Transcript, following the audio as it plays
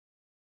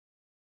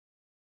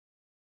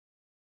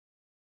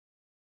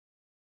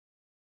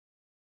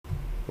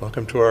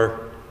Welcome to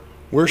our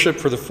worship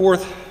for the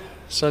fourth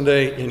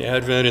Sunday in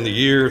Advent in the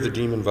year of the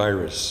demon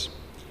virus.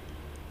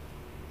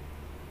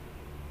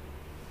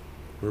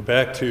 We're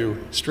back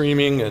to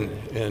streaming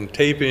and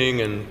taping,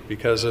 and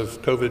because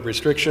of COVID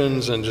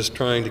restrictions and just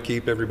trying to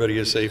keep everybody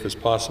as safe as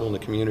possible in the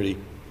community.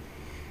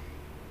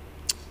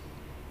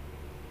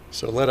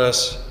 So let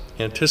us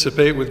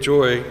anticipate with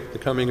joy the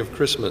coming of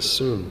Christmas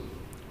soon,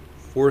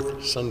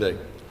 fourth Sunday.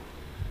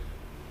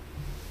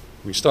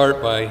 We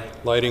start by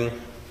lighting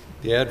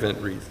the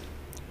Advent wreath.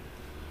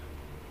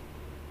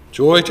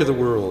 Joy to the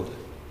world.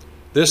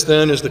 This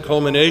then is the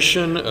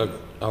culmination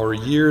of our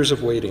years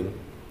of waiting.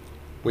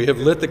 We have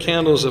lit the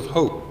candles of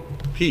hope,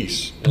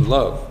 peace, and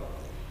love.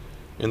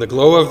 In the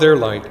glow of their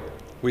light,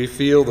 we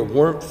feel the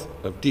warmth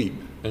of deep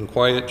and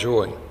quiet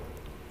joy.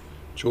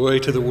 Joy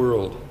to the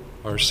world,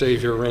 our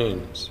Savior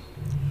reigns.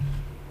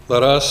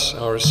 Let us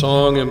our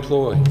song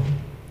employ.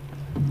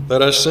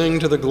 Let us sing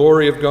to the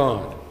glory of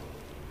God.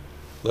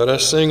 Let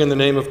us sing in the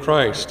name of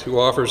Christ, who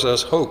offers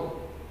us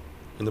hope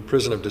in the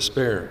prison of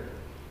despair,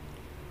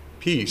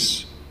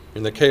 peace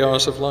in the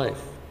chaos of life,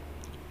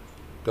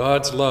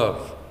 God's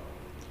love,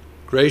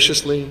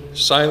 graciously,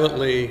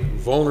 silently,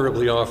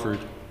 vulnerably offered,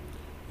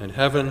 and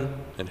heaven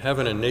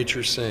and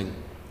nature sing.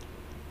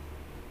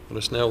 Let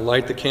us now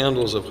light the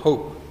candles of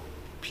hope,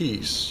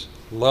 peace,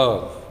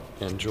 love,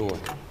 and joy.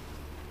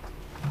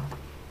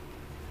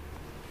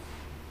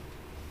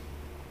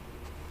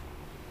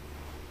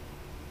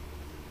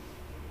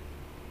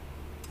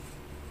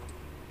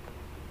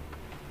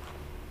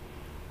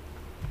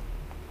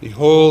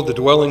 Behold, the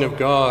dwelling of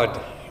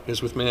God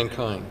is with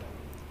mankind.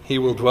 He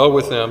will dwell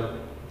with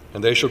them,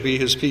 and they shall be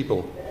his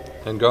people,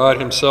 and God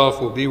himself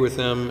will be with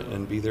them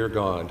and be their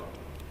God.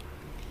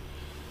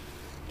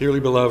 Dearly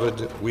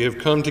beloved, we have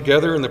come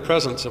together in the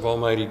presence of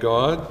Almighty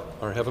God,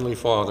 our Heavenly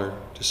Father,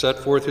 to set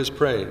forth his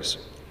praise,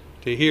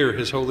 to hear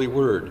his holy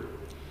word,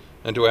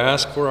 and to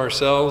ask for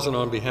ourselves and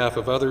on behalf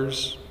of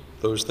others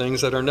those things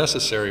that are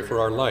necessary for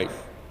our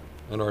life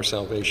and our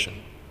salvation.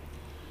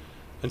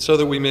 And so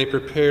that we may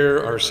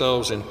prepare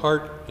ourselves in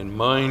heart and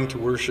mind to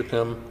worship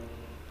him,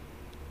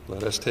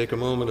 let us take a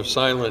moment of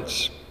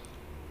silence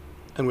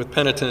and with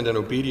penitent and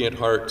obedient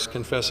hearts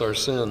confess our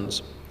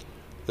sins,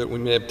 that we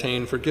may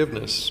obtain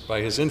forgiveness by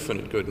his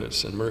infinite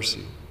goodness and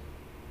mercy.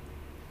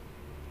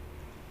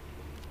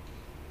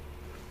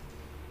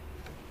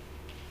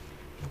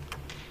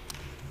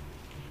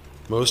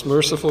 Most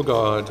merciful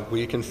God,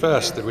 we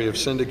confess that we have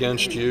sinned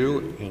against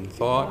you in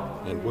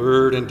thought and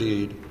word and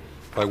deed,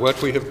 by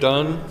what we have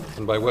done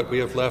and by what we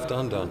have left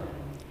undone.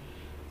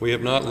 We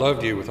have not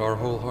loved you with our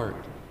whole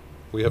heart.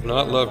 We have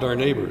not loved our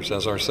neighbors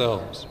as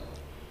ourselves.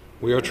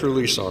 We are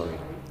truly sorry,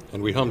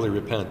 and we humbly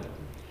repent.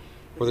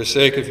 For the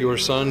sake of your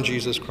Son,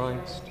 Jesus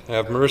Christ,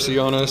 have mercy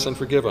on us and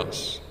forgive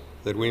us,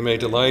 that we may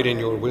delight in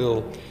your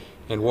will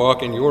and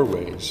walk in your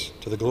ways,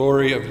 to the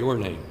glory of your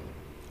name.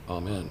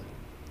 Amen.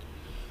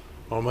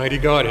 Almighty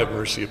God, have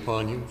mercy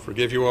upon you,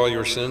 forgive you all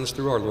your sins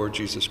through our Lord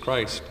Jesus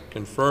Christ,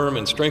 confirm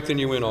and strengthen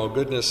you in all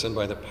goodness, and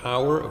by the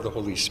power of the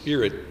Holy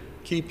Spirit,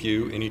 keep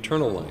you in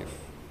eternal life.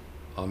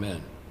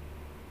 Amen.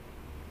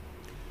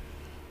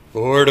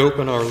 Lord,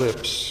 open our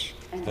lips,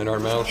 and our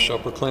mouth shall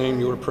proclaim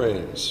your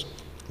praise.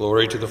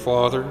 Glory to the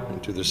Father,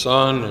 and to the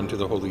Son, and to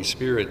the Holy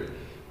Spirit,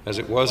 as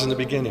it was in the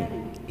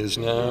beginning, is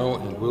now,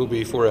 and will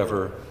be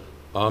forever.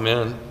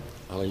 Amen.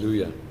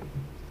 Alleluia.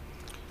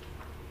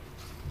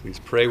 Please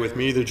pray with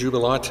me the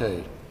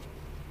Jubilate.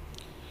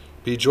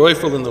 Be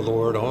joyful in the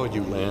Lord, all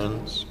you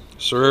lands.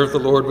 Serve the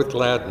Lord with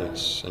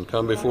gladness, and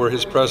come before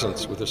his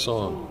presence with a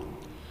song.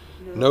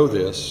 Know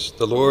this,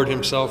 the Lord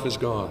himself is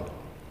God.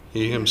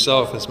 He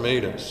himself has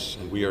made us,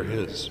 and we are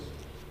his.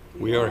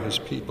 We are his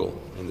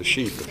people, and the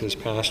sheep of his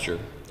pasture.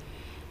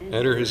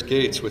 Enter his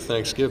gates with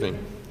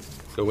thanksgiving.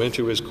 Go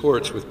into his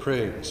courts with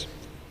praise.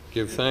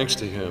 Give thanks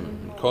to him,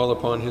 and call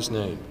upon his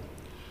name.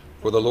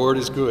 For the Lord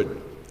is good.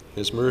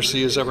 His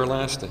mercy is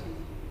everlasting,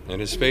 and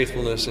his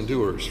faithfulness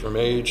endures from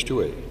age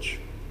to age.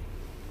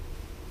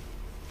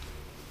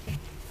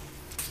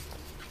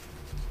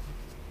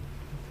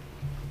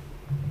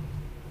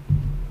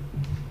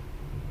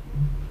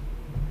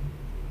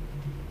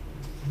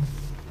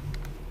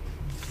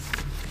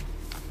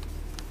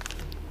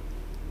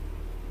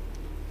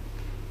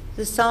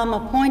 The psalm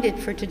appointed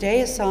for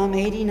today is Psalm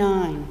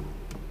 89.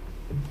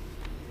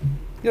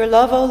 Your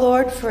love, O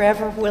Lord,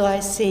 forever will I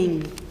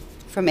sing.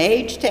 From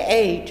age to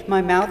age,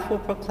 my mouth will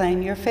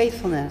proclaim your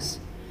faithfulness,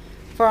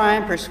 for I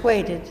am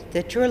persuaded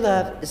that your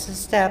love is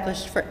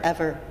established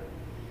forever.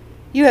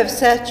 You have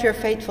set your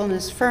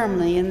faithfulness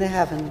firmly in the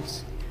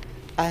heavens.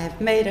 I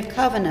have made a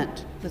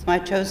covenant with my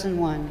chosen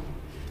one.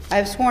 I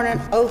have sworn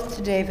an oath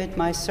to David,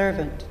 my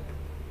servant.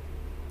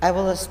 I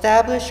will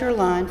establish your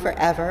line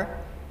forever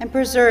and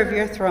preserve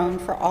your throne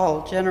for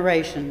all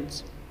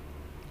generations.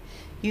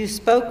 You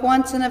spoke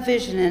once in a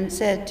vision and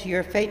said to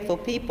your faithful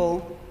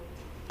people,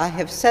 I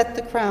have set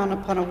the crown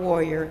upon a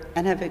warrior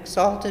and have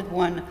exalted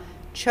one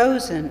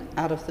chosen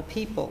out of the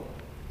people.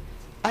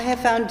 I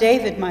have found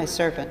David my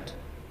servant.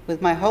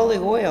 With my holy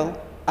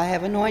oil I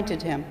have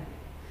anointed him.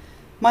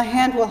 My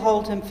hand will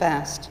hold him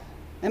fast,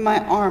 and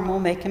my arm will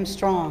make him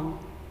strong.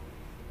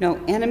 No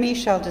enemy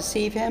shall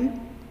deceive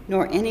him,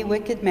 nor any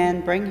wicked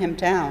man bring him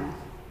down.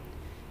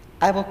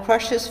 I will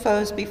crush his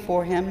foes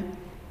before him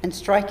and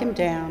strike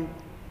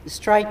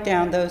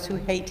down those who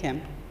hate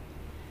him.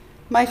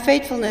 My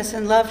faithfulness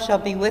and love shall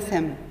be with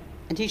him,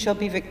 and he shall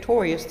be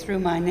victorious through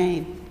my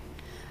name.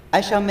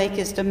 I shall make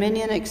his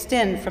dominion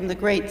extend from the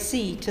great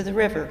sea to the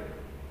river.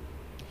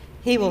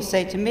 He will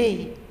say to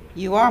me,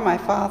 "You are my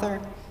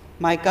Father,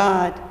 my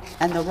God,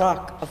 and the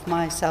rock of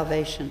my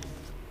salvation."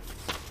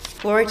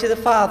 Glory to the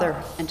Father,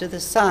 and to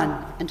the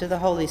Son, and to the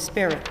Holy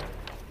Spirit,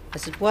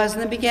 as it was in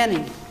the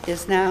beginning,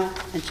 is now,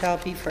 and shall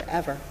be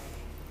forever.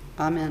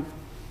 Amen.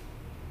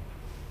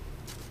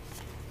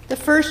 The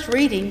first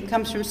reading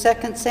comes from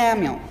 2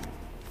 Samuel.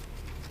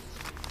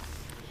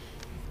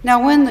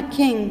 Now when the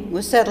king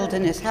was settled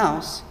in his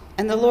house,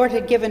 and the Lord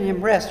had given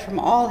him rest from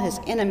all his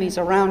enemies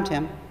around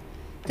him,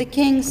 the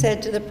king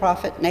said to the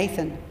prophet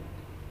Nathan,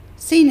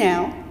 "See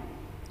now,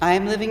 I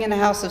am living in a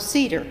house of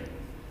cedar,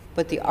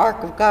 but the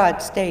ark of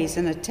God stays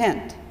in a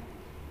tent."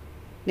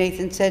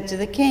 Nathan said to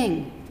the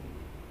king,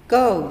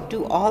 "Go,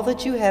 do all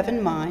that you have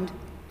in mind,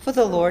 for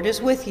the Lord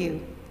is with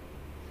you."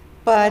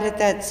 But at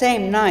that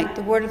same night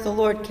the word of the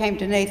Lord came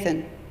to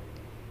Nathan,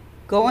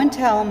 "Go and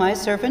tell my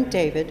servant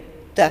David,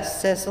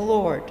 thus says the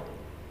Lord,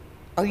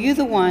 are you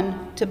the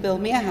one to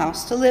build me a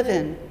house to live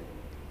in?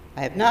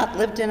 I have not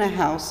lived in a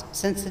house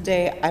since the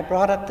day I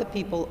brought up the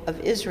people of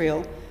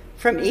Israel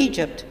from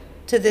Egypt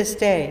to this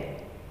day,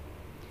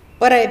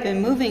 but I have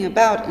been moving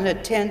about in a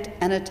tent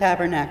and a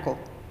tabernacle.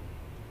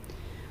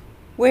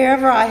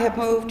 Wherever I have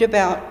moved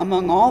about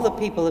among all the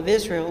people of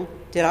Israel,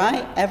 did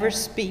I ever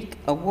speak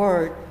a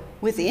word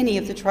with any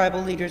of the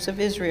tribal leaders of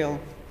Israel,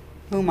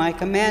 whom I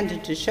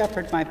commanded to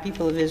shepherd my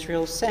people of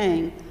Israel,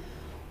 saying,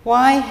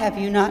 'Why have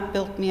you not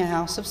built me a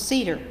house of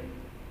cedar?'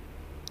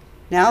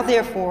 Now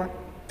therefore,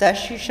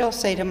 thus you shall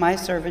say to my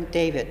servant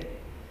David,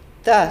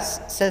 'Thus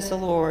says the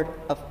Lord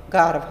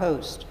God of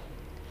hosts,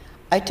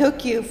 I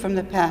took you from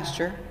the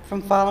pasture,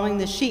 from following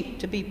the sheep,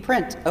 to be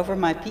prince over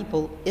my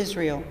people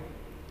Israel.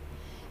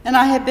 And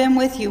I have been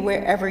with you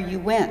wherever you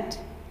went,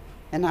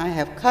 and I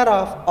have cut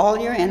off all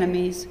your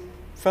enemies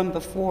from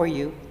before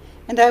you,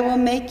 and I will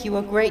make you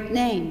a great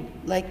name,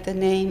 like the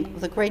name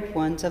of the great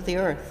ones of the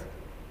earth.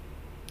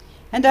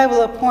 And I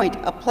will appoint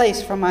a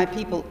place for my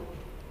people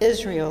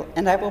Israel,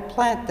 and I will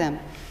plant them,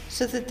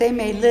 so that they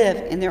may live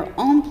in their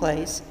own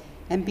place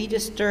and be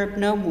disturbed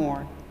no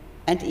more,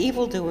 and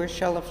evildoers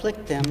shall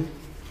afflict them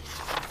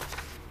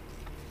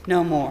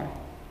no more.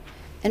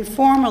 And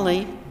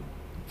formerly,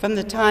 from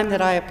the time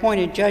that I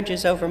appointed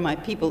judges over my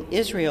people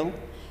Israel,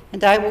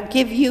 and I will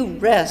give you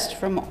rest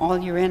from all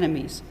your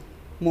enemies.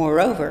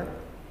 Moreover,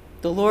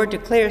 the Lord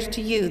declares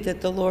to you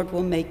that the Lord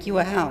will make you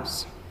a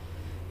house.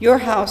 Your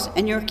house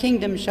and your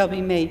kingdom shall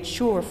be made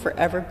sure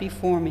forever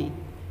before me.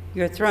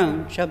 Your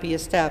throne shall be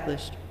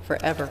established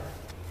forever."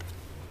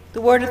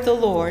 The word of the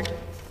Lord.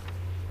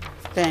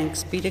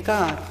 Thanks be to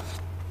God.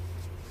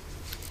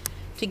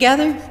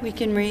 Together we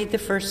can read the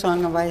first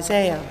song of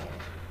Isaiah.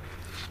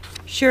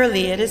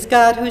 "Surely it is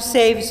God who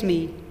saves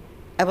me.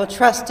 I will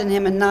trust in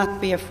him and not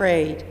be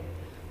afraid.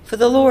 For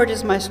the Lord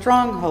is my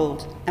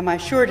stronghold and my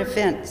sure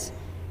defense,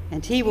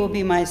 and he will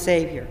be my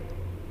Savior.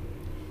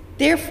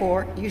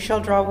 Therefore you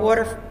shall draw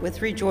water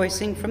with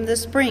rejoicing from the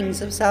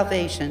springs of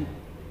salvation.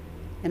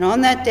 And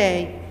on that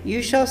day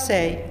you shall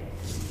say,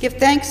 'Give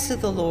thanks to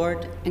the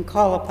Lord and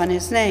call upon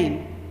his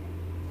name.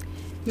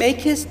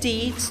 Make his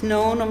deeds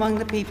known among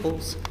the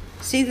peoples.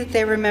 See that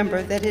they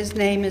remember that his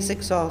name is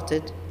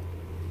exalted.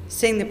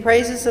 Sing the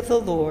praises of the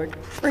Lord,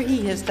 for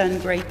he has done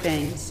great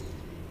things,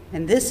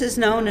 and this is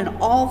known in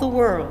all the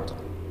world.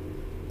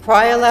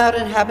 Cry aloud,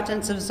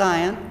 inhabitants of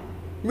Zion,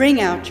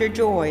 ring out your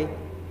joy,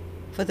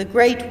 for the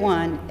great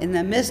one in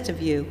the midst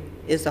of you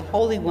is the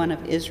Holy One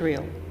of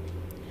Israel.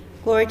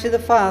 Glory to the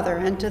Father,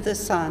 and to the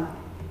Son,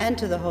 and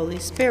to the Holy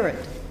Spirit,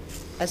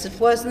 as it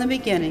was in the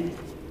beginning,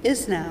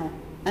 is now,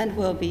 and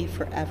will be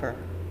forever.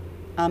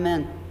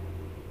 Amen."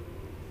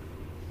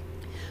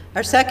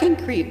 Our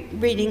second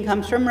reading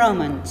comes from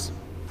Romans.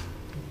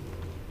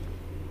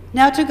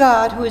 "Now to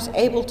God, who is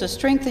able to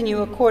strengthen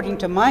you according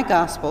to my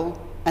gospel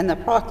and the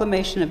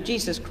proclamation of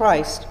Jesus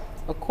Christ,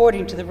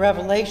 according to the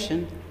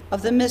revelation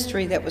of the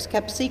mystery that was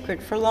kept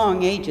secret for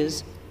long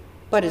ages,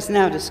 but is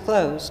now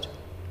disclosed,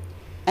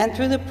 and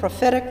through the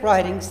prophetic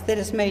writings that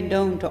is made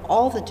known to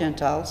all the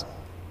Gentiles,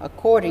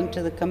 according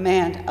to the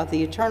command of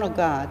the eternal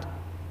God,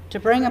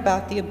 to bring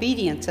about the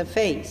obedience of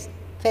faith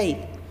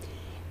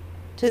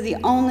to the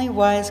only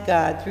wise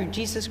God through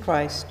Jesus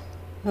Christ,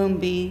 whom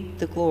be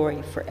the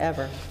glory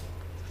forever.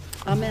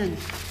 Amen."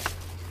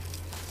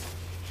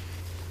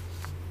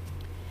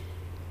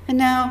 And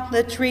now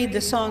let's read the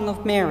Song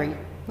of Mary,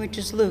 which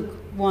is Luke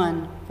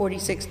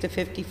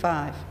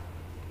 1:46-55.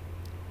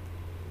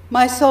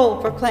 "My soul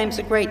proclaims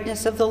the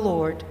greatness of the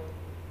Lord.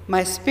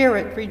 My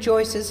spirit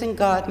rejoices in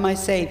God my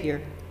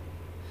Savior,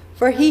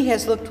 for he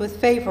has looked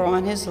with favor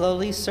on his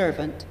lowly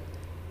servant.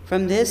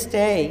 From this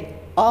day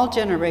all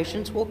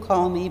generations will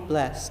call me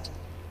blessed.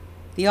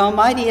 The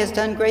Almighty has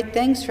done great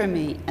things for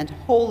me, and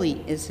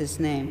holy is his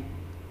name.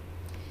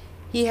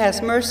 He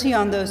has mercy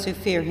on those who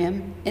fear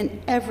him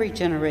in every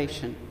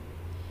generation.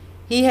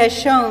 He has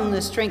shown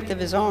the strength of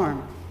his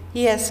arm.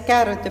 He has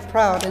scattered the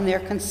proud in their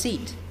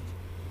conceit.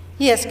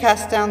 He has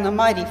cast down the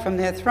mighty from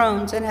their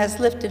thrones and has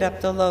lifted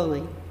up the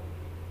lowly.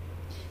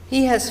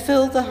 He has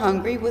filled the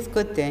hungry with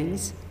good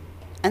things,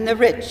 and the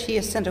rich he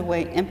has sent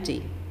away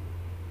empty.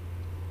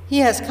 He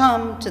has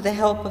come to the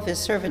help of his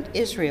servant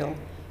Israel,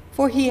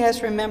 for he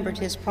has remembered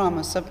his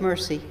promise of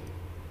mercy,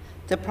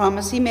 the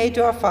promise he made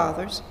to our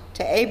fathers,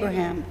 to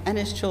Abraham and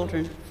his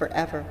children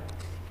forever.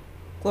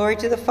 Glory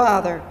to the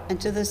Father, and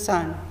to the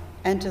Son,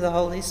 and to the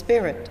Holy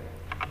Spirit,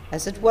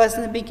 as it was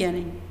in the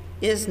beginning,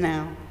 is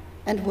now,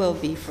 and will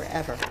be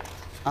forever.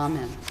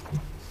 Amen.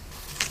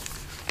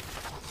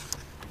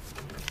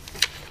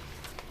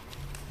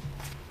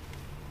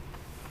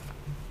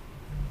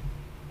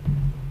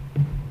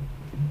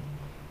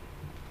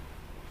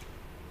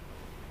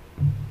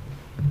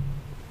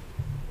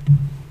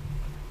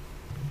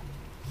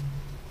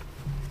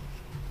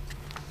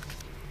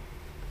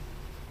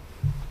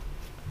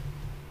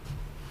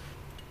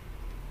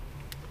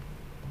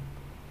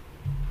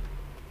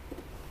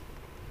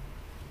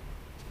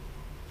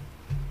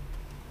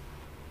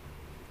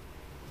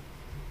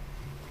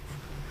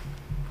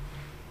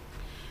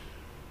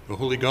 The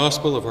Holy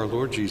Gospel of our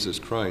Lord Jesus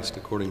Christ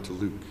according to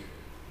Luke.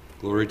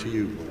 Glory to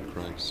you, Lord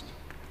Christ.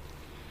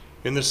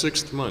 In the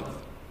 6th month,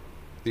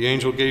 the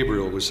angel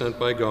Gabriel was sent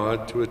by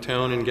God to a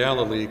town in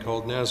Galilee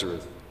called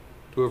Nazareth,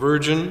 to a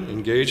virgin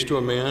engaged to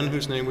a man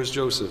whose name was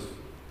Joseph,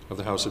 of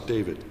the house of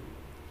David.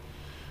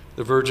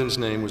 The virgin's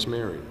name was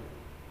Mary.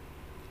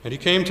 And he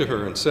came to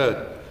her and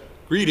said,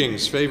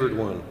 "Greetings, favored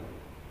one.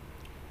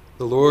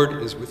 The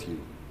Lord is with you."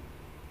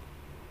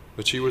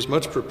 But she was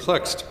much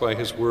perplexed by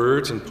his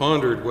words and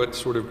pondered what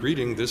sort of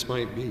greeting this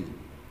might be.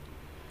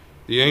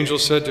 The angel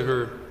said to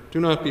her,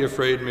 "Do not be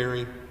afraid,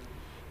 Mary,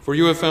 for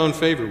you have found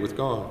favor with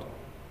God.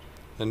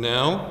 And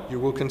now you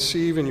will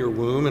conceive in your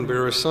womb and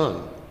bear a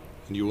son,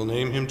 and you will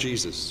name him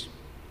Jesus.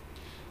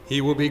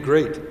 He will be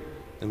great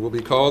and will be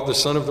called the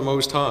Son of the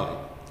Most High,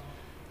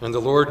 and the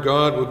Lord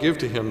God will give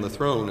to him the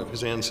throne of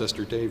his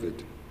ancestor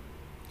David.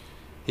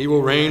 He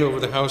will reign over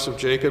the house of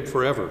Jacob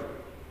forever,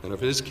 and of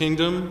his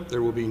kingdom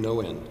there will be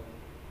no end."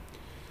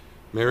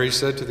 Mary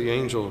said to the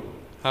angel,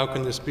 "How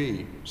can this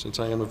be, since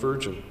I am a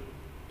virgin?"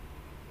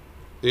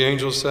 The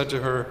angel said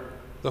to her,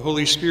 "The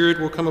Holy Spirit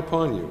will come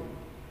upon you,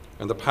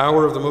 and the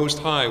power of the Most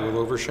High will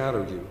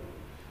overshadow you.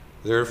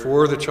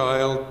 Therefore the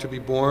child to be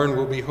born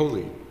will be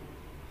holy.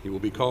 He will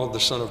be called the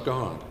Son of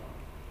God.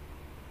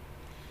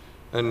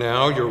 And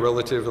now your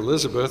relative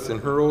Elizabeth, in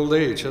her old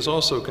age, has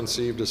also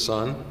conceived a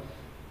son,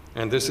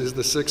 and this is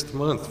the 6th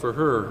month for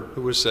her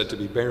who was said to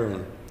be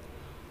barren.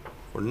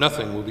 For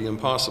nothing will be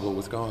impossible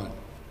with God."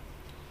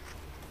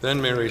 Then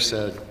Mary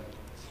said,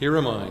 "Here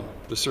am I,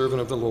 the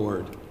servant of the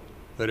Lord.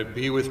 Let it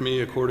be with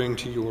me according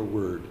to your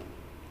word."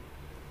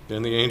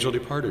 Then the angel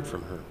departed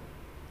from her.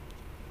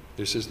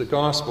 This is the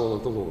gospel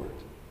of the Lord.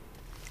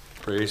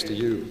 Praise to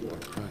you,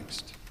 Lord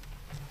Christ.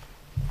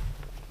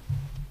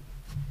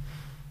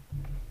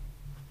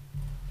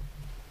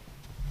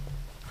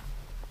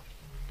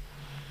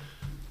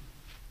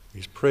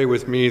 Please pray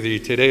with me the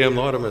Te Deum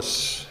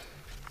Laudamus.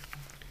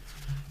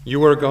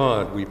 You are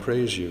God, we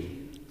praise you.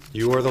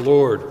 You are the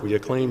Lord, we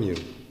acclaim you.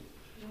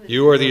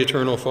 You are the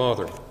eternal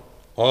Father.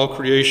 All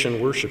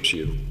creation worships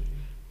you.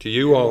 To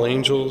you all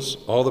angels,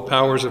 all the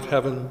powers of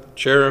heaven,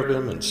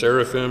 cherubim and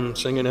seraphim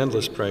sing in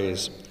endless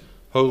praise.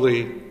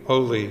 Holy,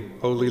 holy,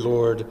 holy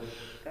Lord,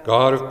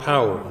 God of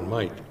power and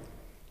might.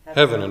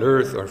 Heaven and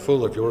earth are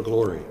full of your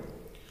glory.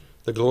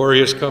 The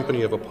glorious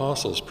company of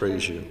apostles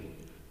praise you.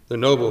 The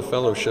noble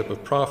fellowship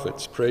of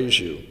prophets praise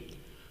you.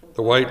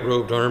 The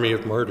white-robed army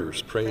of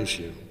martyrs praise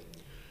you.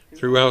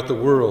 Throughout the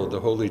world,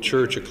 the Holy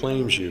Church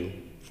acclaims you,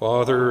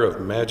 Father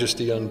of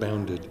majesty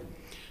unbounded,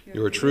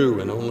 your true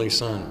and only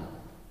Son,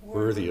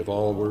 worthy of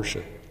all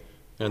worship,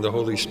 and the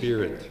Holy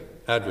Spirit,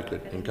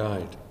 advocate and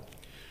guide.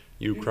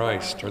 You,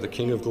 Christ, are the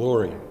King of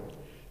glory,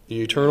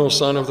 the eternal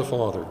Son of the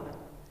Father.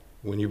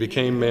 When you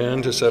became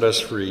man to set us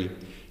free,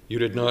 you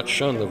did not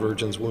shun the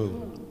Virgin's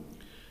womb.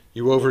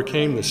 You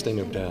overcame the sting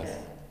of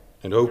death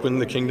and opened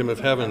the kingdom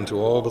of heaven to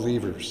all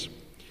believers.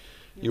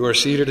 You are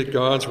seated at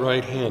God's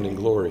right hand in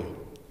glory.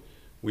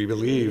 We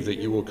believe that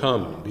you will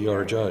come and be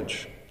our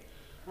judge.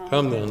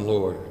 Come then,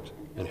 Lord,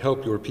 and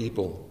help your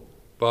people,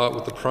 bought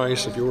with the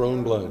price of your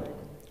own blood,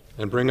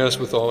 and bring us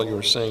with all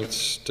your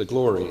saints to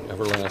glory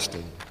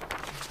everlasting.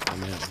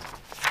 Amen.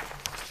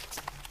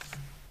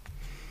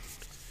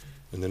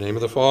 In the name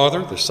of the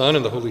Father, the Son,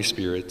 and the Holy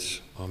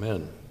Spirit.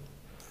 Amen.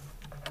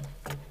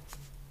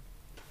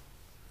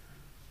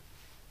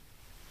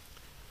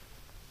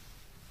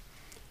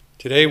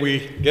 Today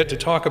we get to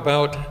talk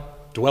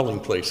about dwelling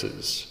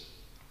places.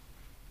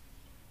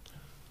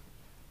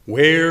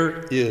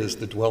 Where is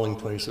the dwelling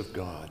place of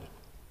God?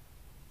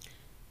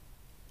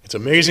 It's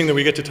amazing that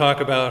we get to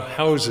talk about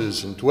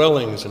houses and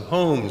dwellings and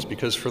homes,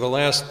 because for the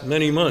last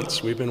many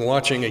months we've been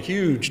watching a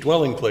huge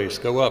dwelling place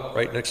go up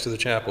right next to the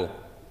chapel.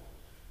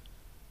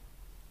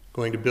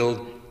 going to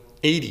build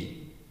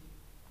 80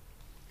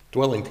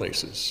 dwelling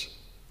places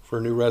for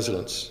new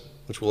residents,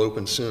 which will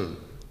open soon.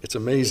 It's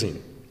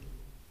amazing.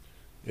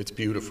 It's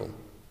beautiful.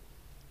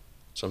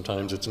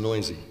 Sometimes it's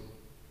noisy.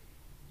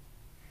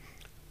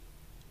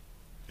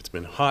 It's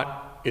been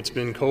hot, it's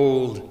been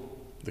cold,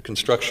 the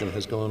construction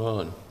has gone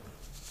on.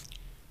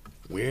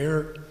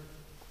 Where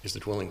is the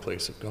dwelling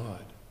place of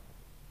God?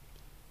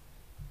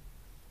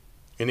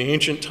 In the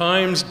ancient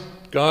times,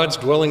 God's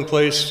dwelling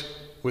place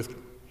with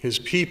his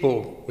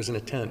people was in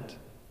a tent.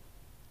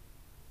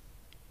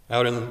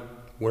 Out in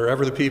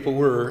wherever the people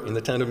were, in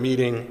the tent of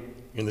meeting,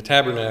 in the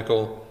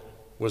tabernacle,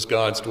 was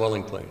God's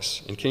dwelling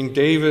place. And King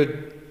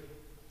David,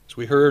 as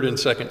we heard in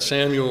 2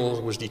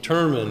 Samuel, was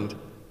determined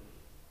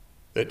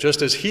that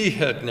just as he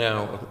had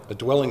now a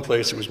dwelling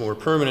place that was more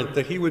permanent,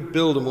 that he would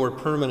build a more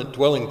permanent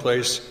dwelling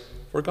place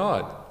for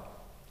God.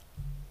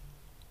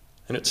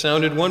 And it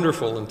sounded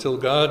wonderful until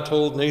God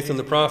told Nathan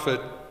the prophet,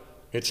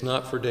 it's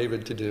not for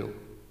David to do.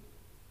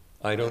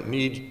 I don't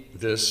need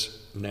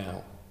this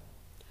now.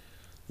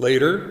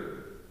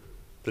 Later,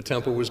 the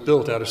temple was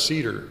built out of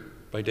cedar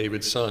by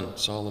David's son,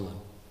 Solomon,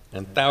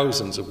 and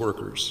thousands of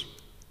workers.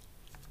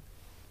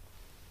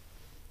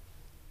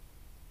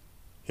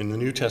 In the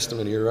New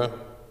Testament era,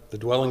 the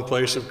dwelling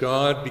place of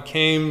God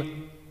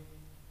became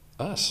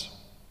us.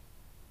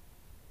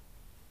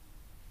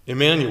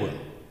 Emmanuel.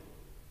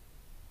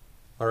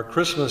 Our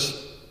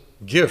Christmas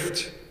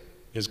gift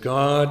is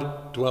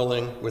God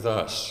dwelling with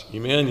us.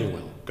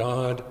 Emmanuel,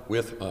 God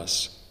with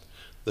us.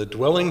 The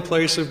dwelling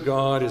place of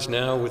God is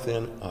now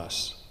within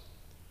us.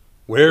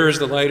 Where is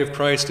the light of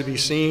Christ to be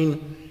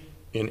seen?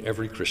 In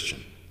every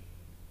Christian.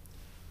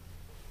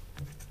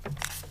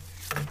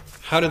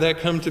 How did that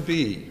come to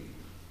be?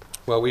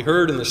 Well, we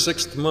heard in the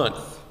 6th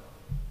month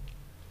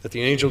that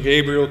the angel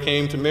Gabriel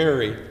came to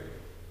Mary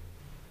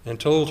and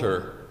told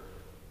her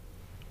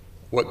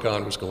what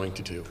God was going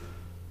to do.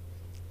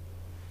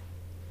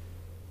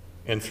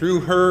 And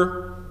through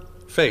her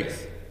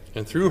faith,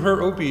 and through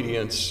her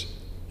obedience,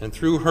 and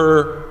through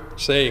her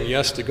saying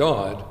yes to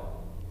God,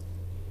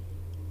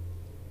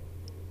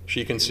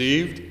 she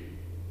conceived,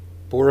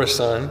 bore a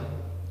son.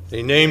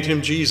 They named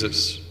him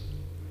Jesus,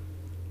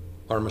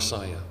 our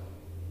Messiah.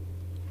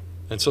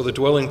 And so the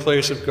dwelling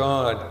place of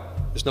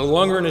God is no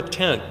longer in a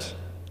tent,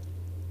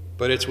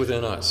 but it's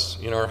within us,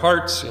 in our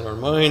hearts, in our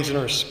minds, in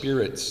our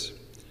spirits.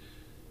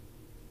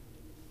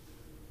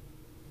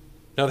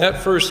 Now, that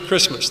first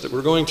Christmas that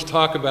we're going to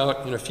talk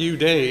about in a few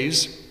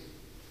days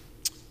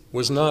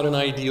was not an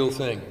ideal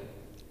thing.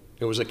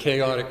 It was a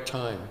chaotic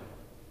time.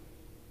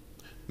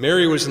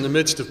 Mary was in the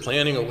midst of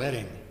planning a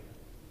wedding,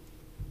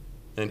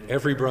 and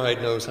every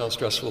bride knows how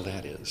stressful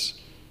that is,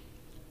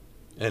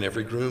 and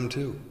every groom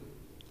too.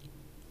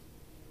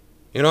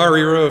 In our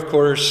era, of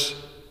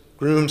course,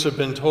 grooms have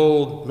been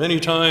told many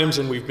times,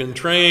 and we've been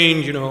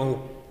trained,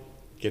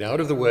 get out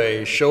of the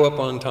way, show up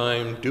on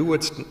time, do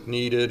what's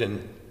needed,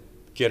 and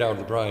get out of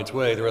the bride's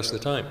way the rest of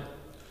the time.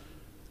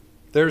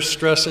 There's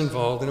stress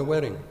involved in a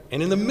wedding.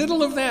 And in the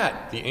middle of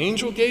that, the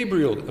angel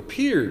Gabriel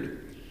appeared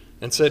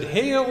and said,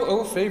 "Hail,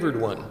 O favored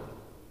one."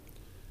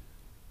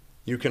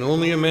 You can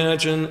only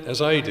imagine,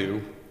 as I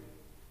do,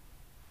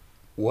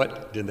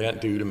 what did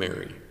that do to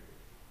Mary?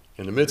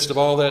 In the midst of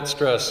all that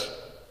stress,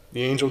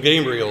 the angel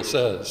Gabriel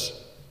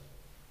says,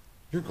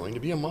 "You're going to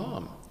be a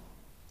mom.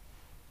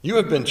 You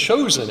have been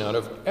chosen out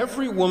of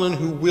every woman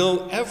who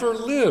will ever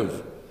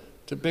live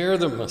to bear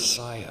the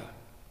Messiah."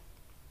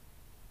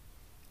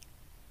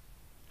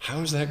 How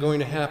is that going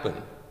to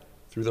happen?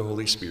 Through the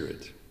Holy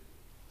Spirit,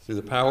 through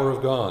the power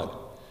of God.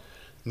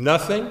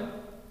 Nothing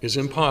is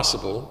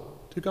impossible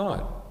to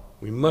God.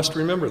 We must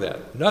remember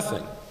that.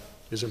 Nothing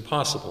is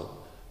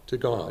impossible to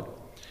God.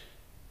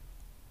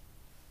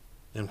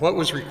 And what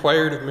was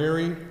required of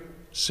Mary?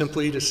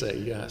 Simply to say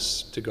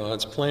yes to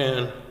God's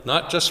plan,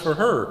 not just for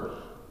her,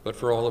 but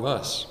for all of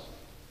us.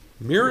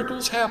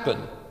 Miracles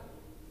happen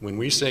when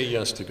we say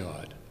yes to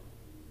God.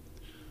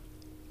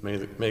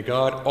 May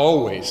God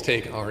always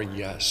take our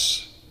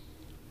yes.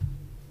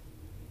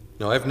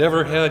 Now, I've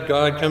never had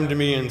God come to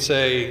me and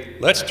say,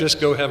 let's just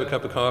go have a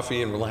cup of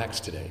coffee and relax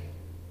today.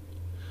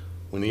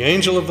 When the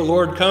angel of the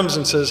Lord comes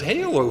and says,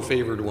 "Hail, O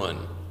favored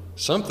one,"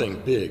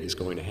 something big is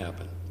going to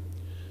happen.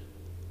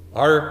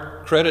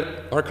 Our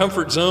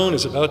comfort zone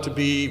is about to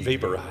be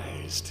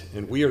vaporized,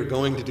 and we are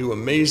going to do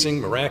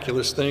amazing,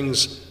 miraculous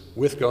things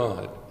with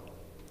God.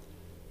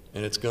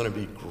 And it's going to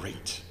be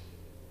great.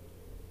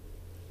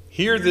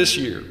 Here this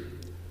year,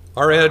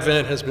 our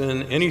Advent has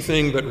been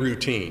anything but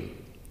routine.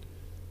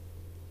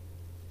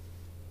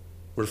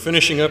 We're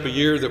finishing up a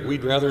year that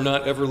we'd rather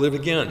not ever live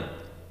again.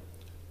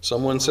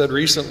 Someone said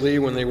recently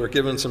when they were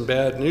given some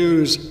bad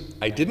news,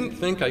 "I didn't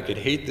think I could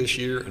hate this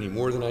year any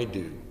more than I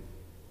do.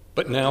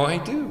 But now I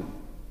do."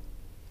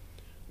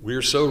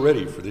 We're so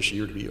ready for this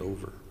year to be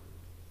over.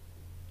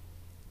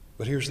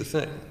 But here's the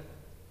thing.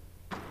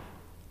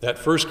 That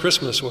first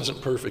Christmas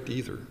wasn't perfect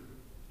either.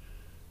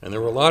 And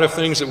there were a lot of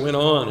things that went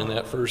on in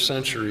that first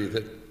century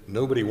that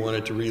nobody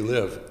wanted to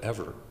relive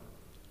ever.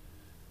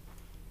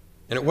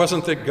 And it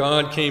wasn't that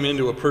God came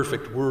into a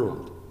perfect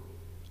world.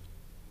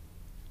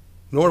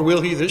 nor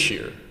will he this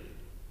year.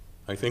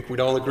 I think we'd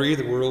all agree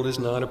the world is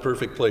not a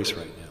perfect place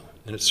right now,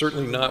 and it's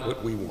certainly not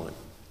what we want.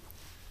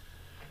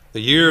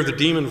 The year of the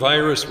demon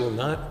virus will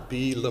not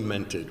be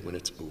lamented when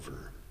it's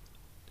over.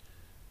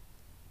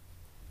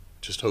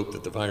 Just hope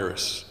that the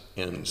virus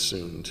ends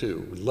soon,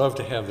 too. We'd love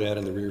to have that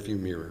in the rearview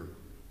mirror.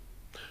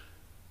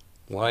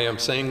 Why I'm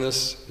saying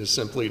this is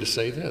simply to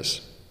say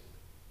this.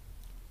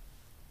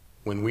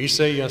 When we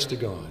say yes to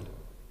God,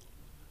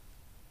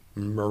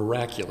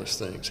 miraculous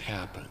things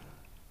happen.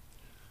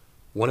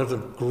 One of the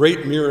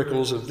great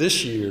miracles of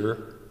this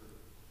year,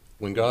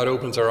 when God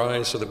opens our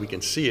eyes so that we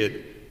can see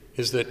it,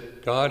 is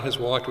that God has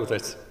walked with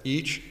us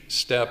each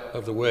step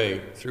of the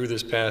way through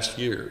this past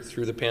year,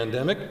 through the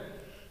pandemic,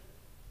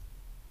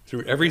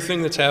 through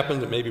everything that's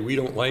happened that maybe we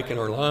don't like in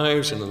our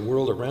lives and in the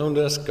world around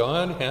us.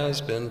 God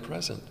has been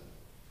present.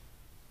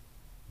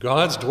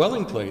 God's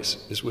dwelling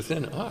place is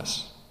within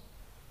us.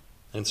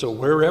 And so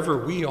wherever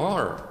we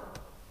are,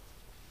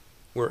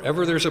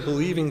 wherever there's a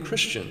believing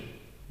Christian,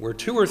 where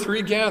 2 or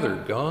 3 gather,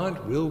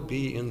 God will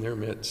be in their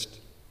midst.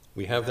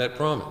 We have that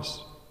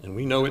promise, and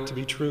we know it to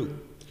be true.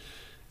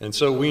 And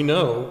so we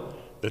know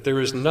that there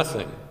is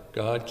nothing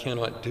God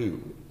cannot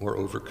do or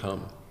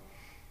overcome.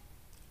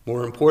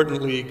 More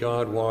importantly,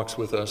 God walks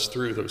with us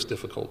through those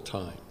difficult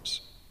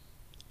times.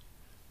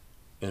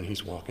 And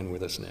he's walking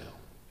with us now.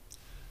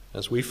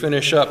 As we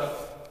finish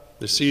up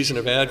the season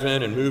of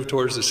Advent and move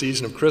towards the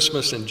season of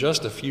Christmas in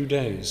just a few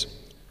days,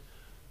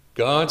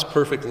 God's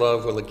perfect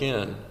love will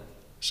again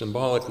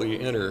symbolically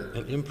enter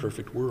an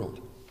imperfect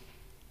world.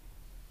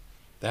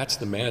 That's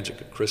the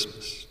magic of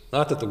Christmas.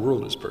 Not that the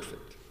world is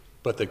perfect,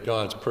 but that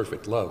God's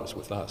perfect love is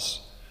with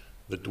us.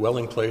 The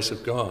dwelling place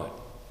of God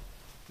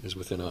is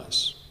within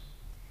us.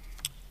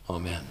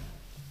 Amen.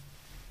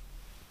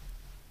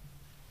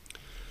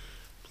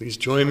 Please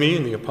join me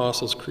in the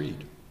Apostles'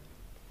 Creed.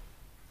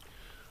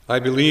 I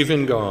believe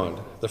in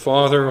God, the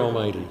Father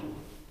Almighty,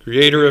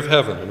 creator of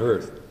heaven and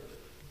earth.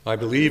 I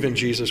believe in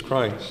Jesus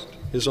Christ,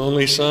 his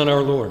only Son,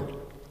 our Lord.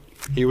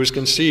 He was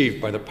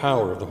conceived by the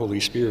power of the Holy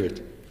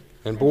Spirit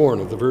and born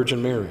of the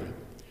Virgin Mary.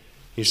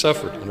 He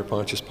suffered under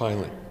Pontius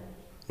Pilate,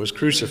 was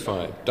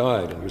crucified,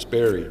 died, and was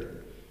buried.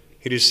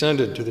 He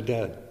descended to the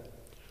dead.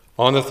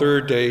 On the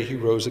 3rd day he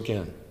rose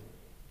again.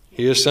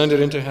 He ascended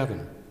into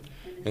heaven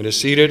and is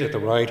seated at the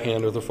right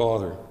hand of the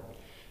Father.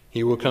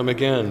 He will come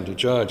again to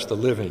judge the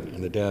living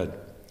and the dead.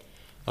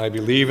 I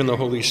believe in the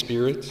Holy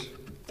Spirit,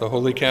 the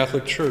Holy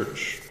Catholic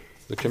Church,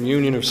 the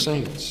communion of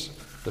saints,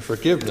 the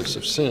forgiveness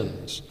of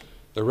sins,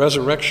 the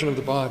resurrection of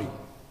the body,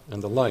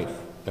 and the life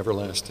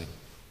everlasting.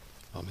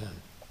 Amen.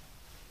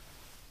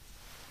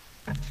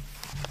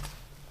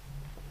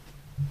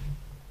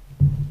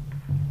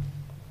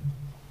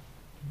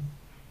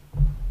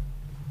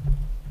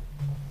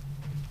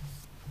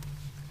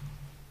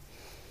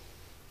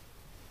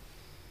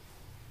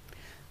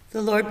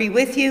 The Lord be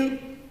with you,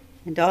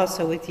 and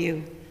also with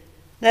you.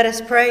 Let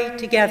us pray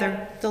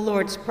together the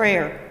Lord's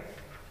Prayer.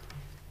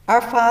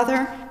 Our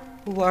Father,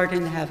 who art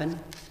in heaven,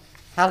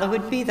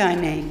 hallowed be thy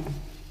name.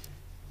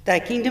 Thy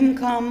kingdom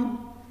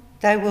come,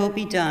 thy will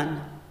be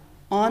done,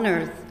 on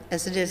earth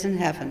as it is in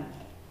heaven.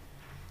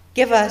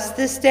 Give us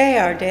this day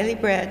our daily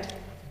bread,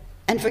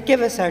 and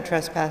forgive us our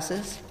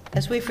trespasses,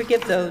 as we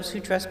forgive those who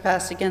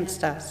trespass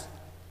against us.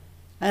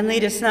 And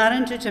lead us not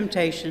into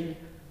temptation,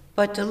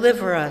 but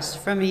deliver us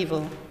from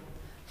evil.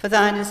 For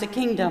thine is the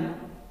kingdom,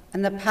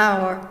 and the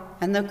power,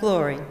 and the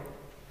glory,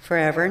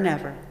 forever and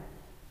ever.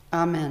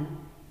 Amen.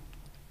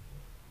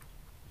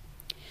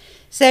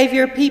 Save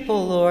your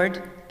people,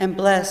 Lord, and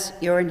bless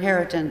your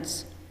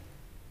inheritance.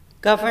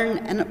 Govern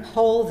and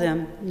uphold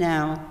them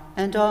now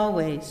and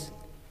always.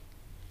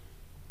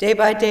 Day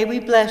by day we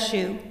bless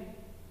you.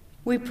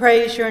 We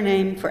praise your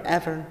name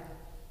forever.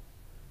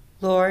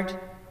 Lord,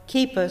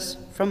 keep us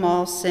from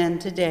all sin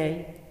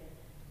today.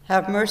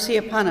 Have mercy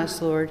upon us,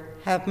 Lord,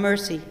 have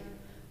mercy.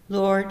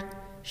 Lord,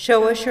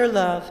 show us your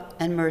love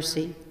and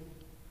mercy.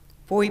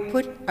 For we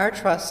put our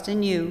trust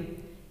in you.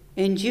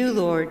 In you,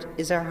 Lord,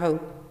 is our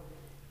hope,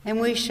 and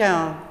we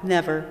shall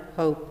never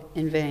hope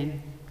in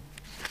vain.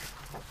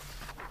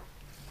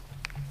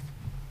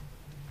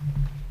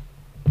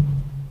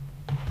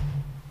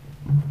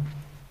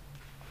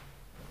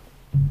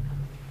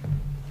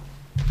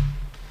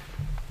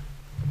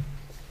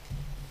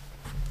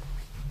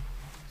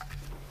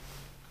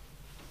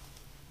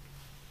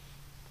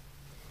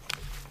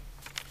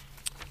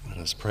 Let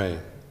us pray.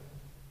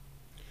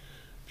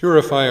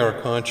 Purify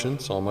our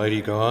conscience,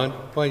 Almighty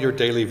God, by your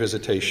daily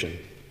visitation,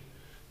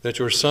 that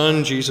your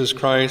Son, Jesus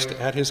Christ,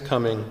 at his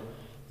coming,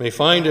 may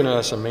find in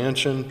us a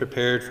mansion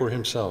prepared for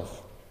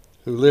himself,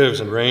 who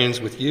lives and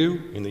reigns with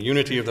you in the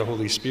unity of the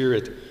Holy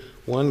Spirit,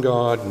 one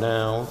God,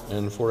 now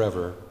and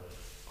forever.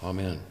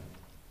 Amen.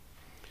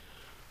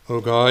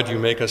 O God, you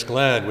make us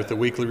glad with the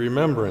weekly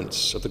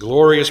remembrance of the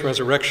glorious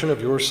resurrection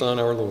of your Son,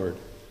 our Lord.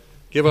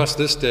 Give us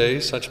this day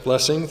such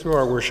blessing through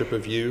our worship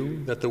of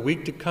you, that the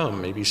week to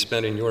come may be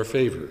spent in your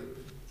favor.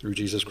 Through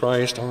Jesus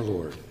Christ, our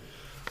Lord.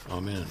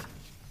 Amen.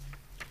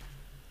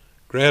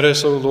 Grant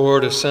us, O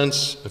Lord, a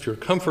sense of your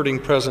comforting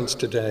presence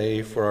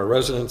today for our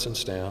residents and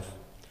staff.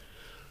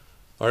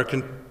 Our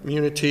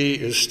community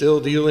is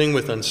still dealing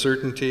with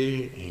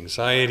uncertainty,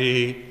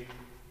 anxiety,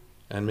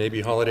 and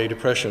maybe holiday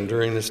depression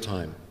during this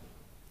time.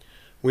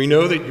 We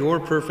know that your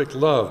perfect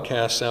love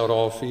casts out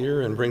all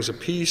fear and brings a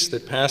peace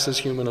that passes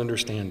human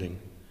understanding.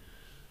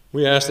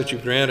 We ask that you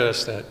grant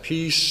us that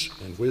peace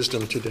and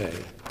wisdom today.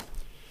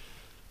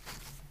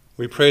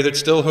 We pray that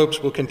Still Hopes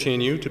will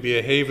continue to be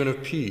a haven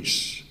of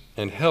peace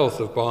and health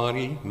of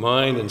body,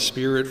 mind, and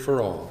spirit for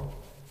all,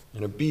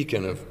 and a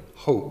beacon of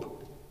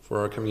hope for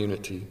our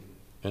community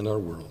and our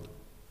world.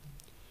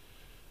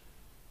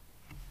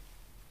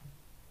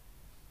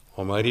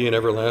 Almighty and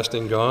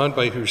everlasting God,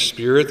 by whose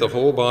Spirit the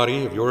whole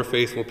body of your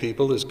faithful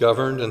people is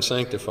governed and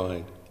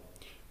sanctified,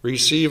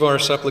 receive our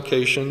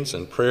supplications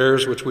and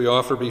prayers which we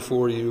offer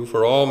before you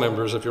for all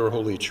members of your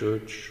holy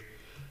church,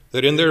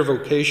 that in their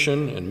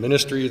vocation and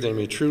ministry they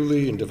may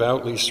truly and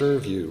devoutly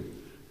serve you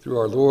through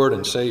our Lord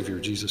and Savior,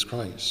 Jesus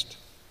Christ.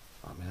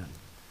 Amen.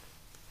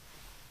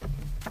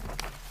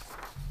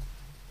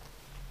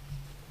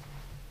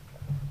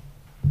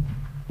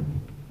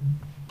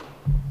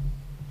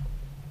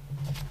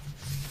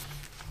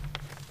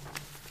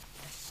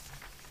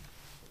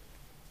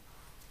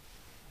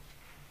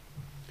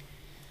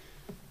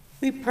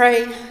 We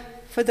pray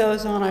for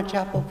those on our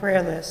chapel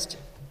prayer list.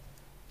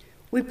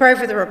 We pray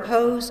for the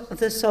repose of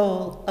the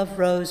soul of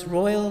Rose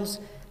Royals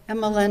and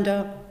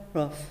Melinda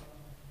Ruff.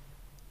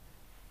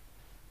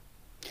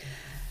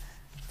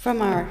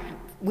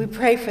 We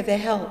pray for the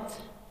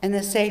health and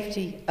the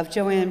safety of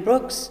Joanne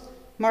Brooks,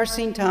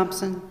 Marcine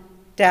Thompson,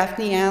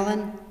 Daphne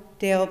Allen,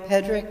 Dale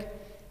Pedrick,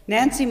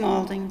 Nancy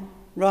Malding,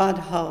 Rod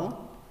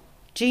Hull,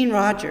 Jean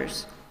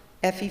Rogers,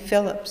 Effie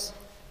Phillips,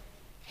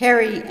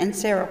 Harry and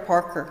Sarah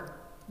Parker,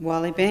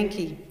 Wally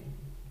Banky,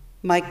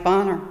 Mike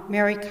Bonner,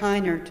 Mary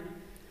Kynard,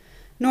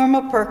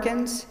 Norma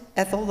Perkins,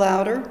 Ethel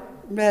Lauder,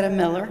 Retta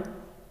Miller,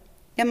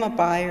 Emma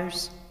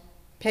Byers,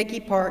 Peggy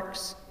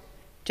Parks,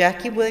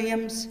 Jackie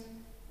Williams,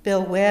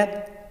 Bill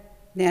Webb,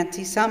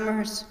 Nancy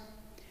Summers,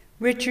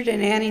 Richard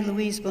and Annie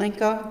Louise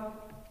Blinko,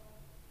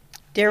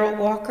 Darrell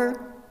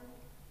Walker,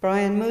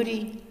 Brian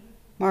Moody,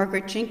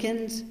 Margaret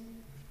Jenkins,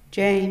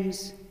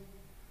 James,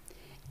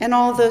 and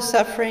all those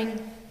suffering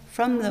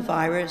from the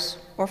virus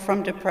or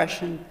from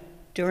depression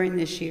during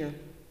this year.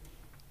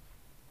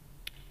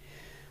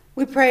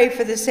 We pray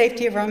for the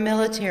safety of our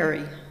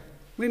military,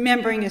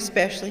 remembering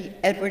especially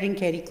Edward and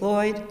Katie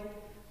Cloyd,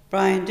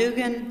 Brian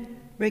Dugan,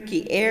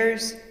 Ricky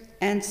Ayers,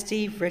 and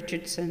Steve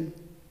Richardson.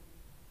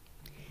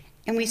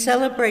 And we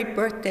celebrate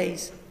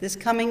birthdays this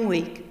coming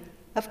week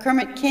of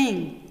Kermit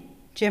King,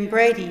 Jim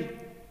Brady,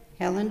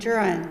 Helen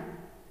Duran,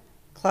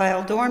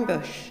 Clyde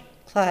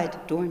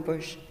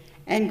Dornbush,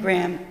 and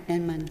Graham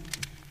Inman.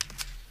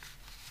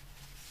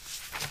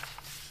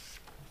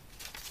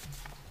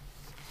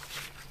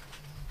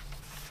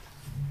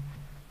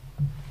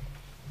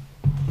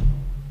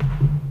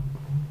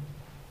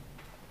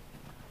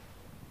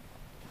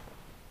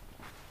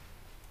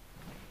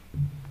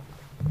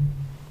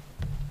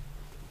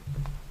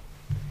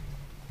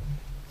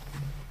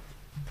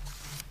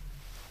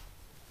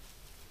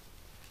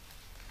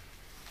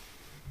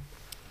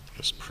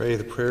 Let's pray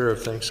the prayer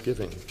of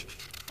thanksgiving.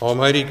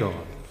 Almighty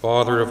God,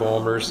 Father of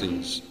all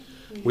mercies,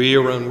 we,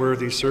 your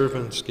unworthy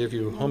servants, give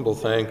you humble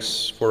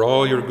thanks for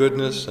all your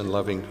goodness and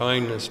loving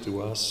kindness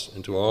to us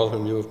and to all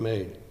whom you have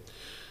made.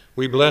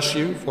 We bless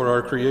you for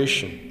our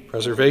creation,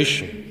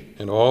 preservation,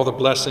 and all the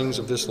blessings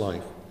of this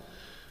life,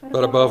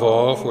 but above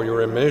all for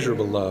your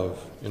immeasurable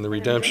love in the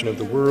redemption of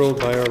the world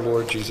by our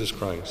Lord Jesus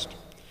Christ,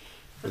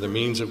 for the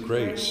means of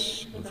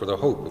grace and for the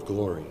hope of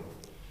glory.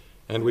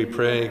 And we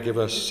pray, give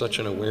us such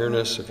an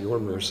awareness of your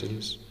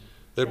mercies,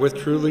 that with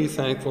truly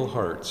thankful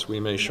hearts we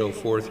may show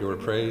forth your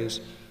praise,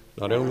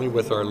 not only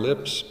with our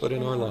lips, but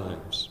in our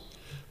lives,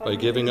 by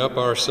giving up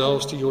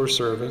ourselves to your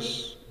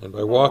service, and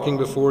by walking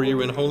before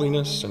you in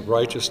holiness and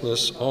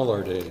righteousness all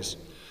our days,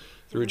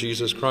 through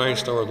Jesus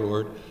Christ our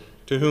Lord,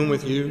 to whom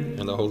with you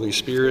and the Holy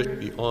Spirit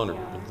be honor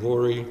and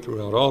glory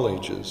throughout all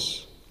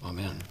ages.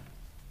 Amen.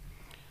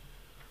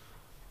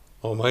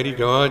 Almighty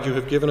God, you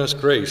have given us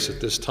grace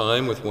at this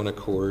time with one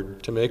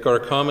accord to make our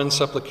common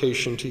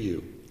supplication to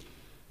you.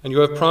 And you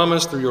have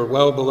promised through your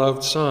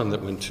well-beloved Son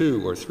that when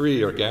 2 or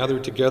 3 are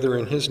gathered together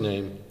in his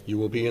name, you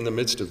will be in the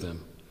midst of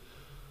them.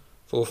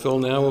 Fulfill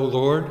now, O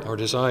Lord, our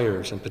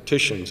desires and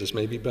petitions as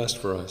may be best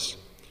for us,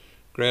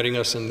 granting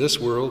us in this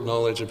world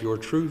knowledge of your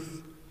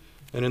truth,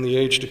 and in the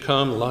age to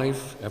come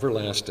life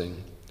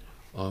everlasting.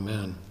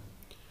 Amen.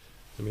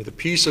 And may the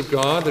peace of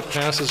God that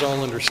passes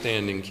all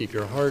understanding keep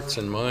your hearts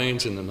and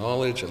minds in the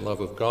knowledge and love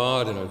of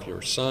God and of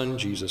your Son,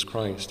 Jesus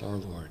Christ, our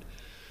Lord.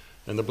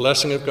 And the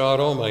blessing of God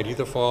Almighty,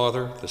 the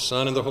Father, the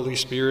Son, and the Holy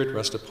Spirit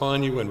rest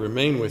upon you and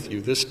remain with you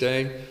this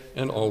day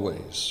and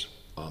always.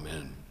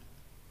 Amen.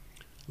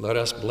 Let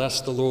us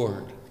bless the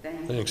Lord.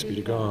 Thanks be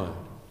to God.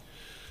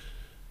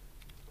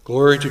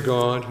 Glory to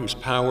God, whose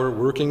power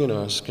working in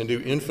us can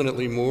do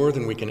infinitely more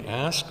than we can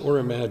ask or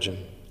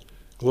imagine.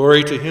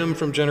 Glory to him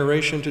from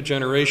generation to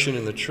generation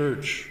in the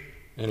church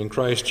and in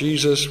Christ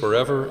Jesus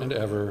forever and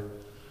ever.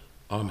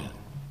 Amen.